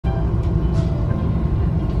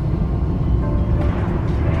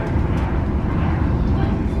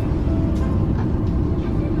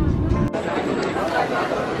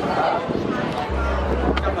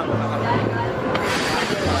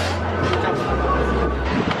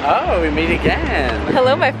Oh, we meet again.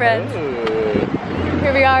 Hello, my friends. Ooh.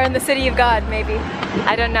 Here we are in the city of God, maybe.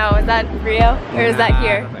 I don't know. Is that Rio or is that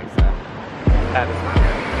here? I don't think so. That is not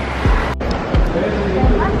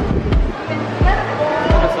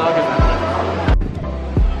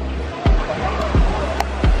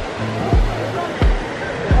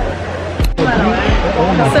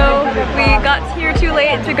So we got here too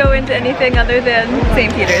late to go into anything other than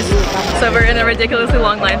St. Peter's. So we're in a ridiculously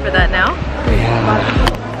long line for that now. Yeah.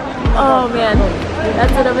 Oh man,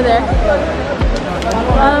 that's it over there.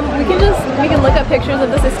 We can look up pictures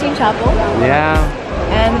of the Sistine Chapel. Yeah.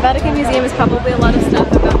 And the Vatican Museum is probably a lot of stuff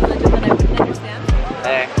about religion that I wouldn't understand.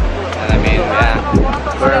 Hey. And I mean,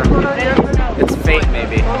 yeah. It's fate,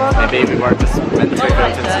 maybe. Maybe we weren't just meant to go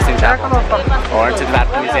to the Sistine Chapel or to the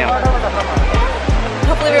Vatican Museum.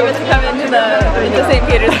 Hopefully we're meant to come into St.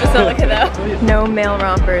 Peter's Basilica though. No male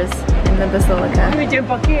rompers in the Basilica.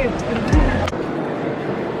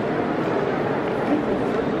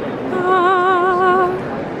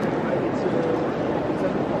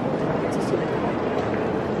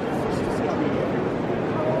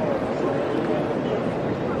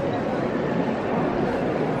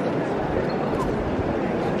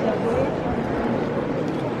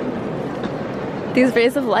 These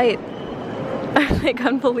rays of light are like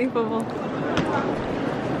unbelievable.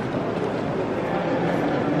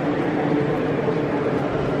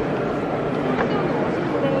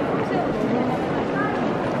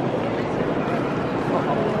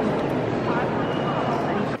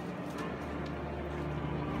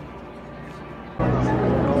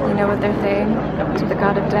 You know what they're saying to the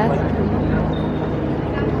god of death?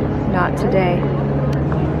 Not today.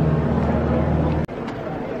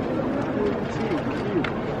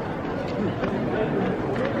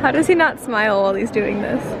 How does he not smile while he's doing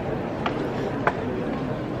this?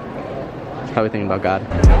 He's probably thinking about God.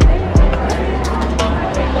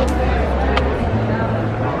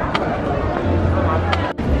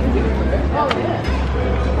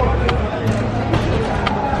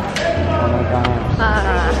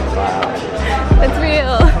 It's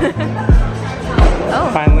real. Oh.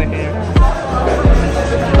 Finally here.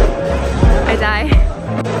 I die.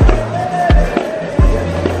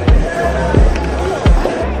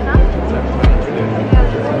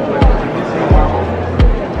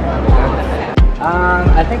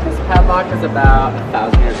 I think this padlock is about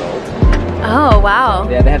 1,000 years old. Oh, wow.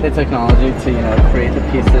 Yeah, they had the technology to, you know, create the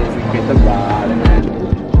pieces and create the rod, and then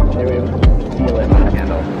they were able to seal it with a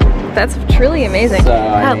handle. That's truly amazing. So,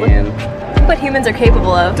 I mean, look what humans are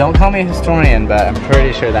capable of. Don't call me a historian, but I'm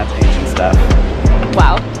pretty sure that's ancient stuff.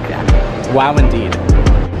 Wow. Yeah. Wow, indeed.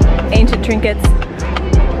 Ancient trinkets.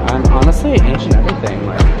 Honestly, ancient everything.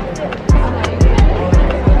 Like,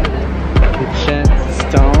 ancient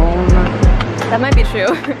stone. That might be true.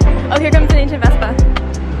 Oh, here comes an ancient Vespa.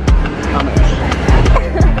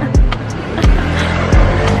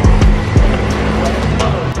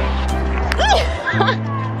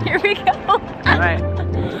 Here we go. Alright.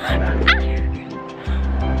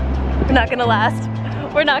 We're not gonna last.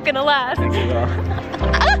 We're not gonna last.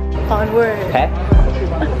 Onward. Okay.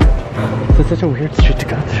 This is such a weird street to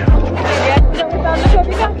go through. Yeah, we found the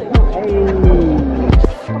trophy castle.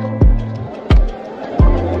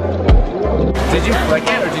 Did you flick it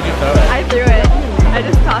or did you throw it? I threw it. I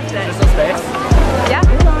just tossed it. Just a space? Yeah.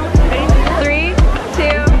 3, 2,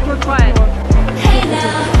 1.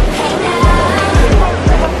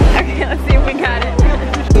 Okay, let's see if we got it.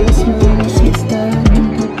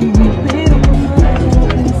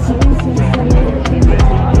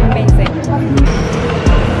 Amazing.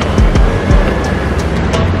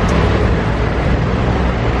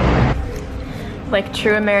 Like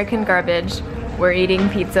true American garbage, we're eating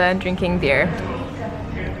pizza and drinking beer.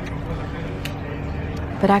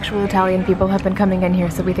 But actual Italian people have been coming in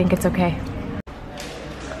here, so we think it's okay.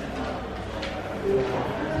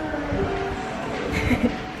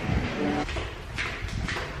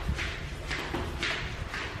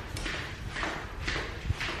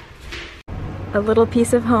 A little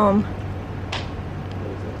piece of home.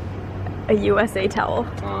 A USA towel.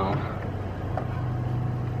 Oh.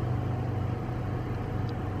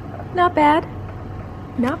 Not bad.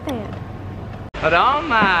 Not bad. Hold on,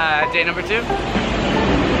 day number 2.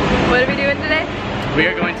 What are we doing today? We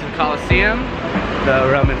are going to the Colosseum, the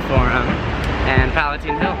Roman Forum, and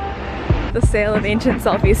Palatine Hill. The sale of ancient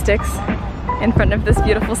selfie sticks in front of this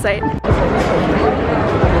beautiful site.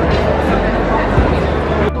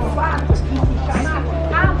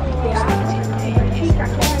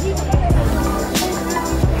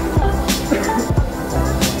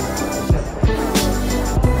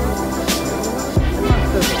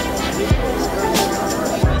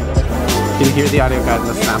 You can hear the audio guide in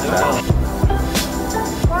the Snapchat.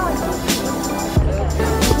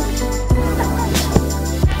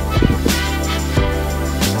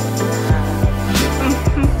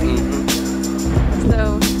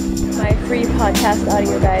 So, my free podcast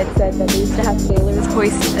audio guide said that they used to have sailors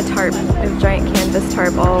hoist a tarp, a giant canvas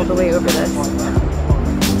tarp all the way over this.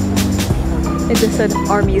 It just said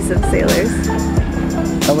armies of sailors.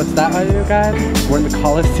 Oh, what's that audio guide? We're in the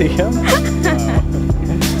Coliseum?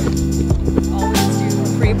 Always do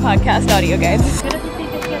free podcast audio guides.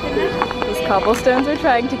 These cobblestones are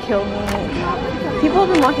trying to kill me. People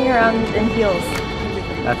have been walking around in heels.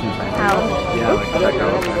 That's insane. Ow. Yeah, like that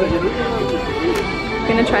girl. I'm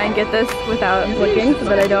gonna try and get this without looking so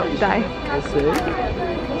that I don't die. We'll see.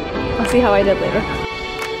 I'll see how I did later.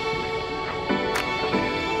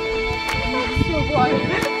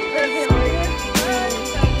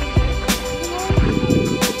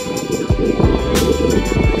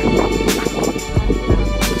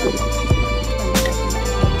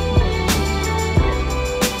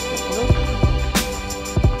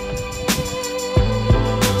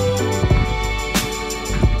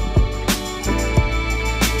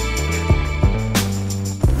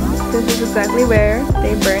 This is exactly where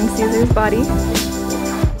they burned Caesar's body,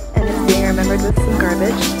 and it's being remembered with some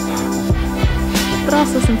garbage, but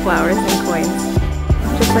also some flowers and coins,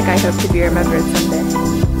 just like I hope to be remembered someday.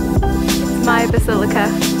 It's my basilica.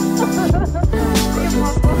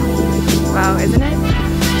 Wow, isn't it?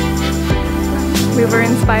 We were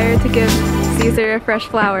inspired to give Caesar a fresh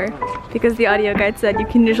flower because the audio guide said you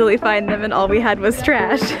can usually find them and all we had was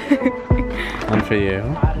trash. One for you.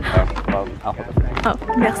 Oh, well, I'll hold it for you. Oh,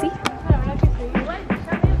 merci.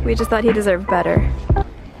 We just thought he deserved better.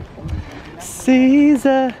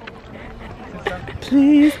 Caesar,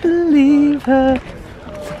 please believe her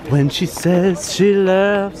when she says she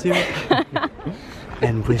loves you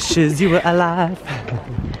and wishes you were alive.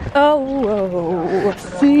 Oh,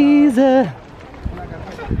 Caesar,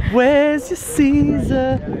 where's your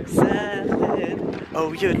Caesar salad?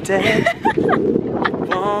 Oh, you're dead.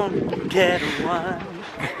 Won't get one.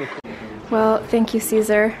 well, thank you,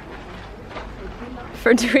 Caesar,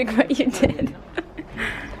 for doing what you did.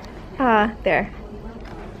 Ah, there.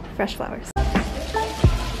 Fresh flowers.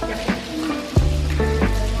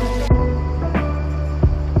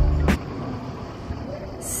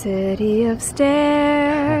 City of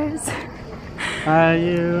stairs. Are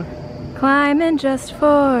you? Climbing just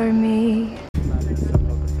for me.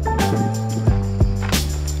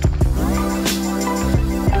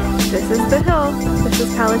 This is the hill. This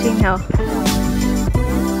is Palatine Hill.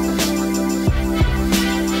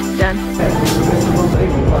 Done.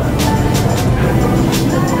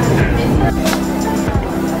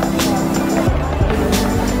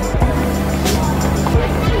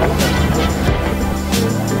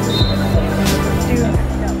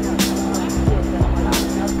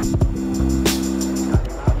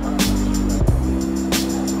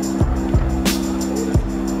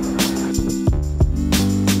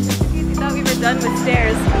 Thought we were done with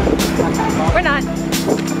stairs. We're not.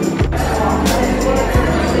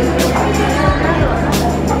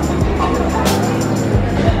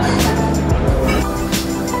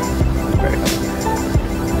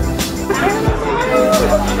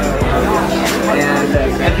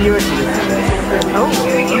 And if you were to listen to this,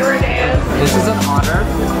 here it is. This is an honor,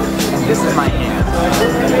 and this is my hand.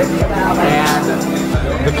 And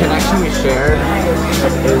the connection we share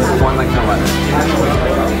is one like no other.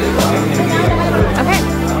 Okay.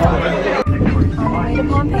 On the way to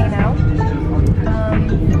Pompeii now.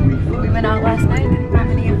 We went out last night,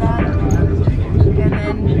 many of that,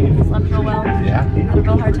 and then slept real well. Yeah. Had a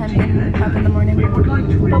real hard time getting up in the morning. But we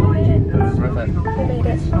made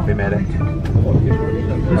it. We made it.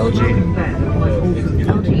 LG.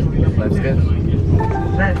 LG. Life's good.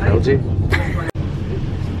 LG.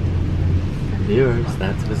 Viewers,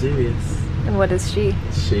 that's Vesuvius. And what is she?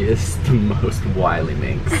 She is the most wily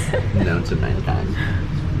minx known to mankind.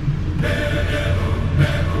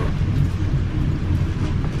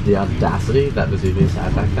 The audacity that Vesuvius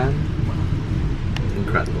had back then,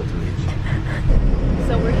 incredible to me.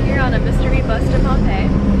 So we're here on a mystery bus to Pompeii.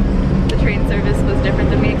 The train service was different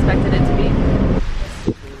than we expected it to be.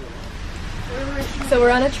 So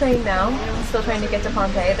we're on a train now, still trying to get to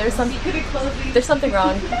Pompeii. There's something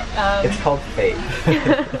wrong. It's called fate.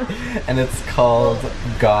 And it's called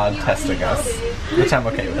God testing us, which I'm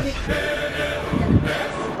okay with.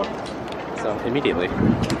 So, immediately.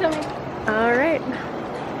 Alright.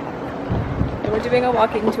 We're doing a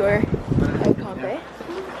walking tour of Pompeii.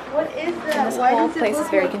 What is that? This whole place is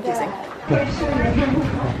very confusing.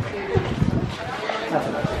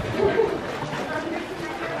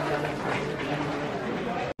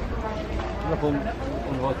 Oh,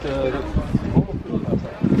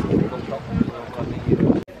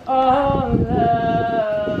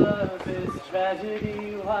 love is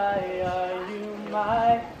tragedy. Why are you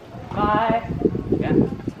my?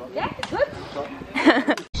 Yeah, good.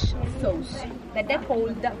 Sauce that they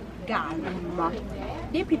called garum.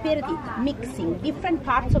 They prepared it mixing different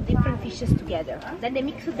parts of different fishes together. Then they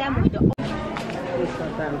mix them with the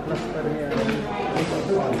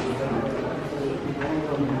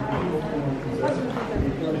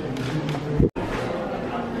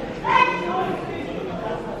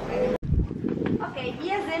Okay,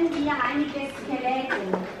 hier sind hier einige Skelette.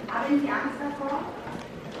 Haben Sie Angst davor?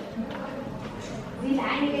 Sind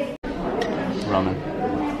einige Roman.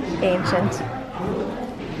 Ancient.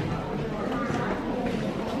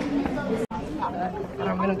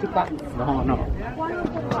 No, no.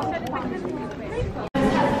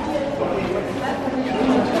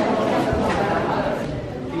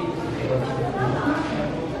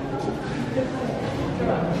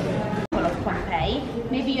 of Pompeii.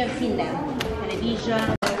 Maybe you have seen them.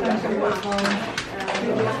 Television.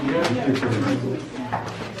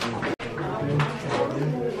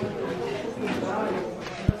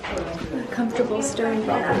 Comfortable stone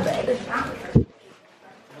bottom bed.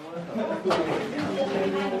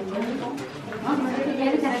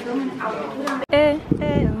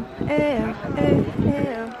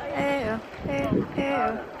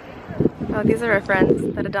 Oh, these are our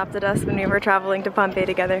friends that adopted us when we were traveling to Pompeii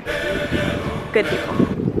together. Good people.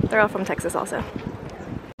 They're all from Texas also.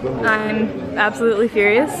 I'm absolutely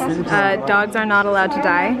furious. Dogs are not allowed to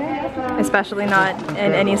die, especially not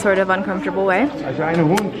in any sort of uncomfortable way. I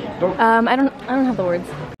don't have the words.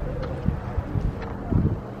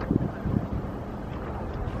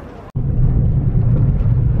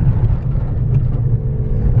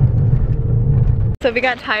 So we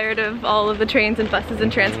got tired of all of the trains and buses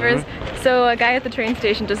and transfers, so a guy at the train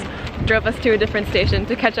station just drove us to a different station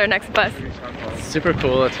to catch our next bus. Super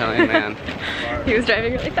cool Italian man. He was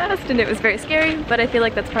driving really fast and it was very scary, but I feel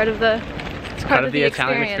like that's part of the It's part of the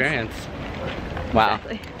Italian experience. Wow,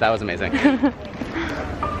 Exactly. that was amazing.